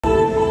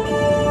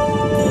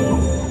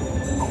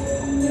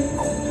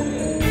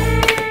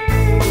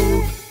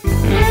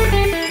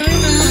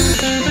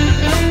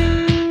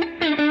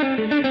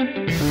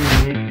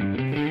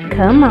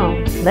Come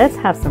on, let's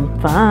have some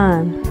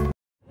fun.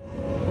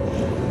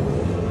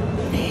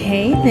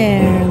 Hey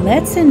there,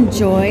 let's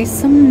enjoy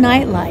some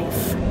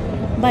nightlife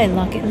by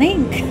Locket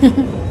Link.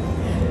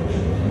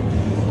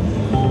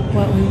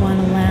 What we want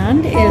to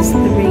land is 3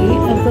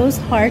 of those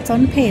hearts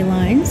on pay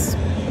lines,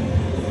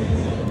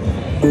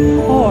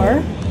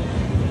 or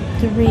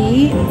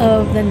 3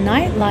 of the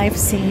nightlife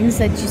scenes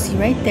that you see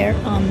right there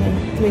on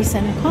the 3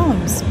 center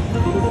columns.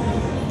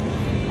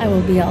 I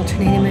will be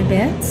alternating my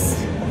bets.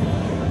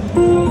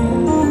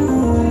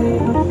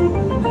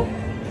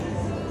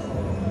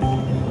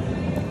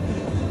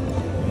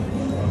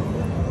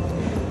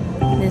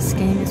 This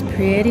game is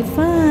pretty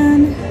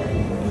fun.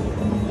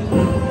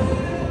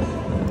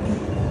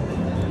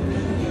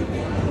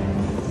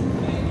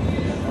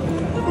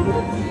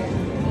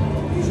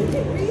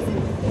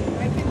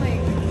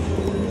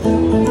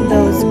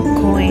 Those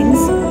coins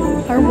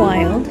are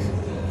wild,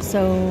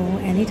 so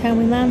anytime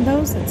we land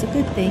those, that's a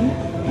good thing.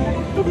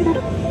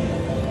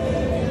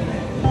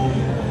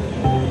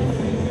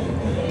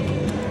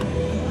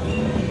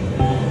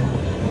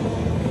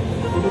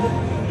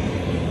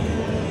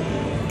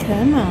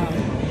 Come on,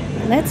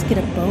 let's get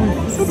a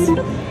bonus.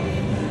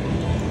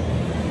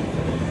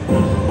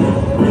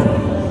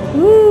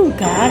 Ooh,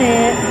 got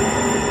it.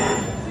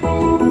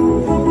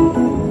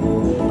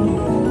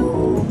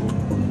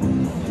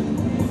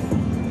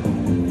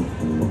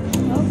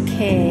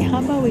 Okay, how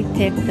about we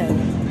pick the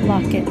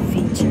locket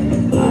feature?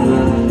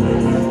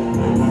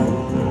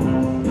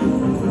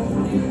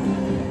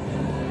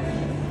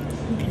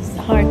 Because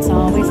the hearts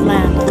always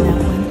land on that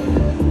one.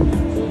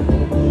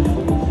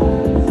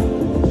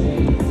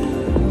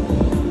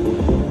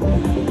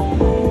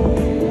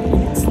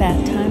 It's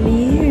that time of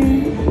year.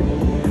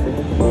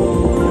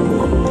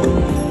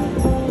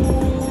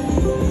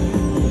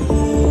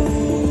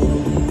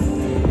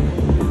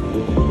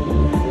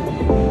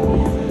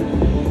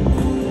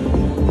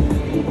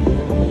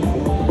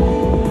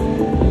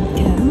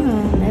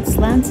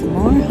 Land some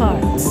more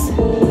hearts.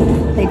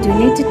 They do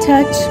need to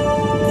touch,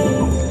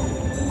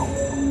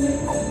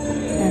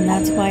 and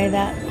that's why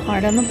that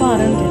heart on the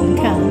bottom didn't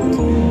count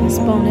this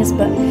bonus.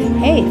 But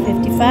hey,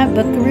 55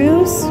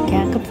 buckaroos,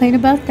 can't complain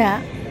about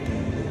that.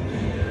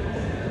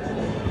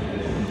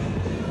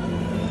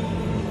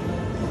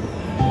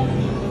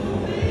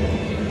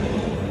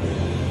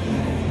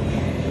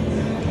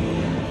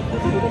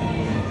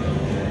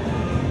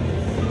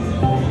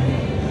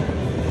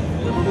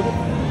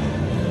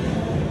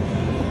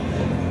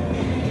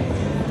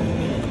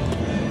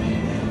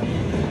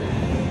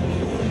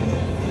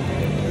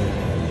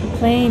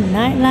 Playing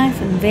nightlife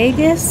in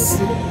Vegas.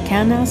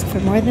 Can't ask for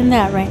more than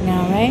that right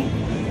now, right?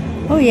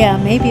 Oh yeah,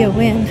 maybe a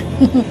win.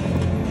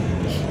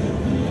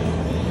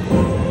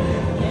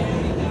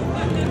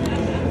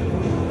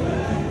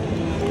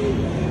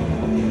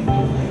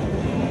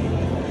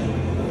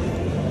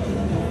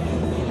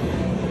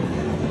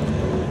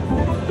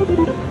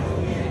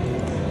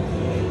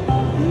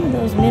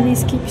 Those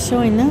minis keep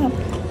showing up.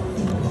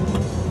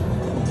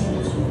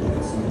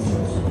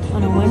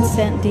 On a 1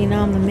 cent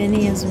denom, the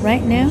mini is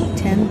right now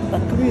 10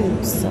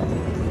 buckaroos. So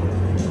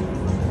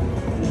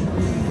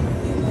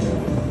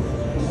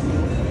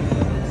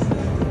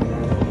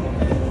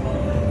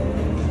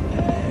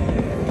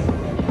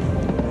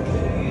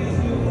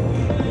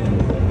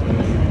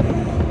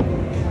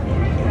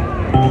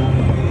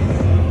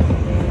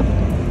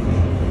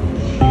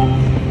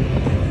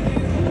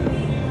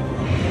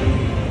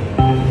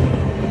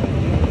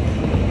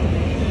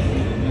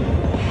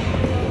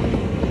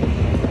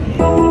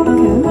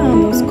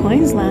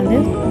coins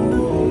landed.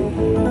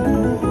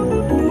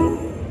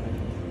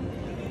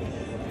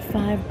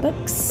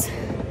 $5.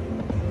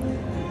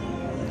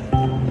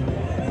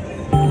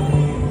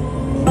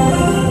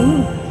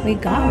 Ooh, we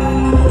got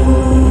one.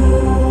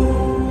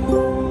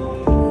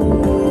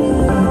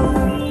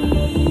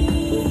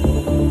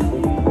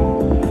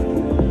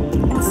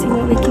 Let's see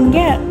what we can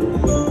get.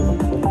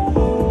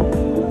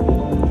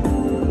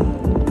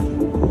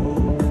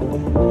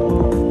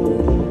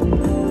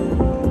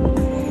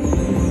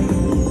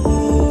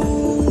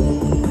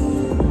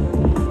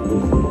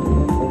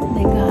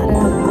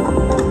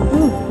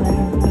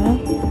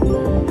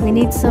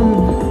 Need some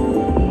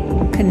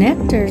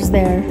connectors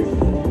there.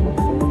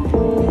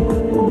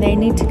 They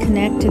need to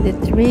connect to the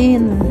 3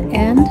 in the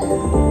end.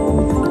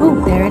 Oh,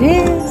 there it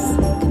is.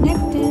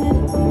 Connected.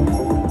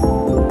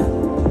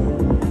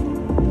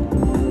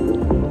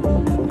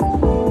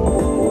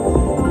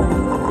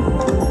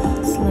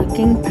 It's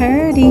looking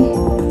pretty.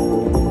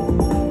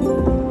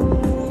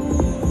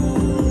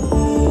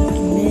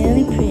 Looking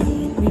really pretty.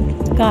 We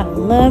gotta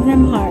love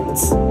them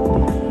hearts.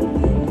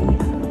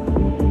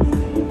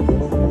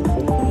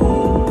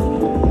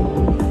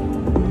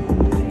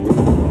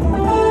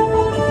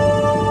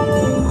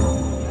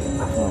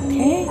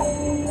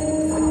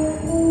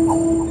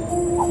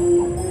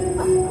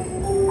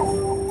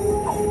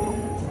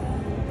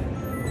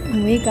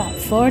 We got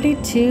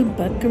 42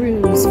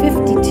 buckaroos,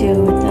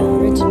 52 with the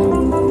original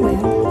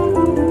win.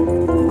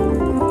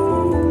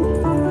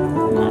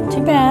 Not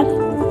too bad.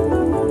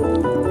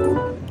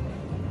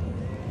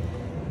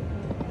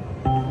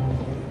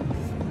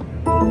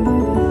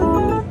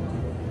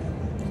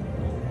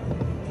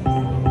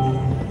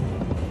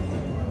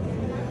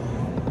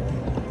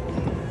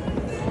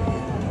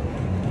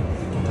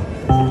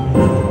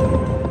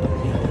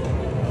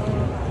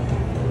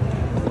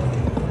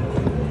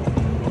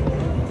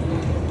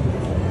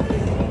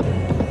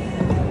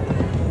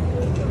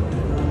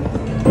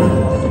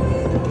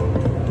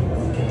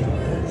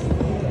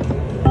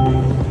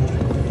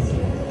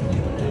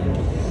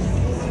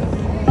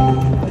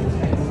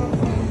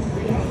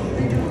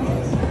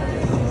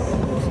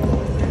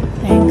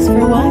 Thanks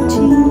for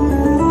watching.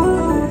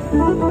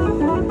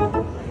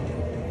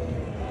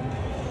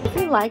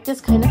 If you like this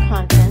kind of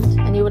content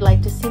and you would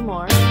like to see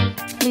more,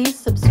 please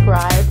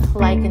subscribe,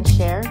 like, and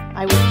share.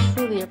 I would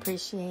truly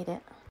appreciate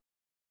it.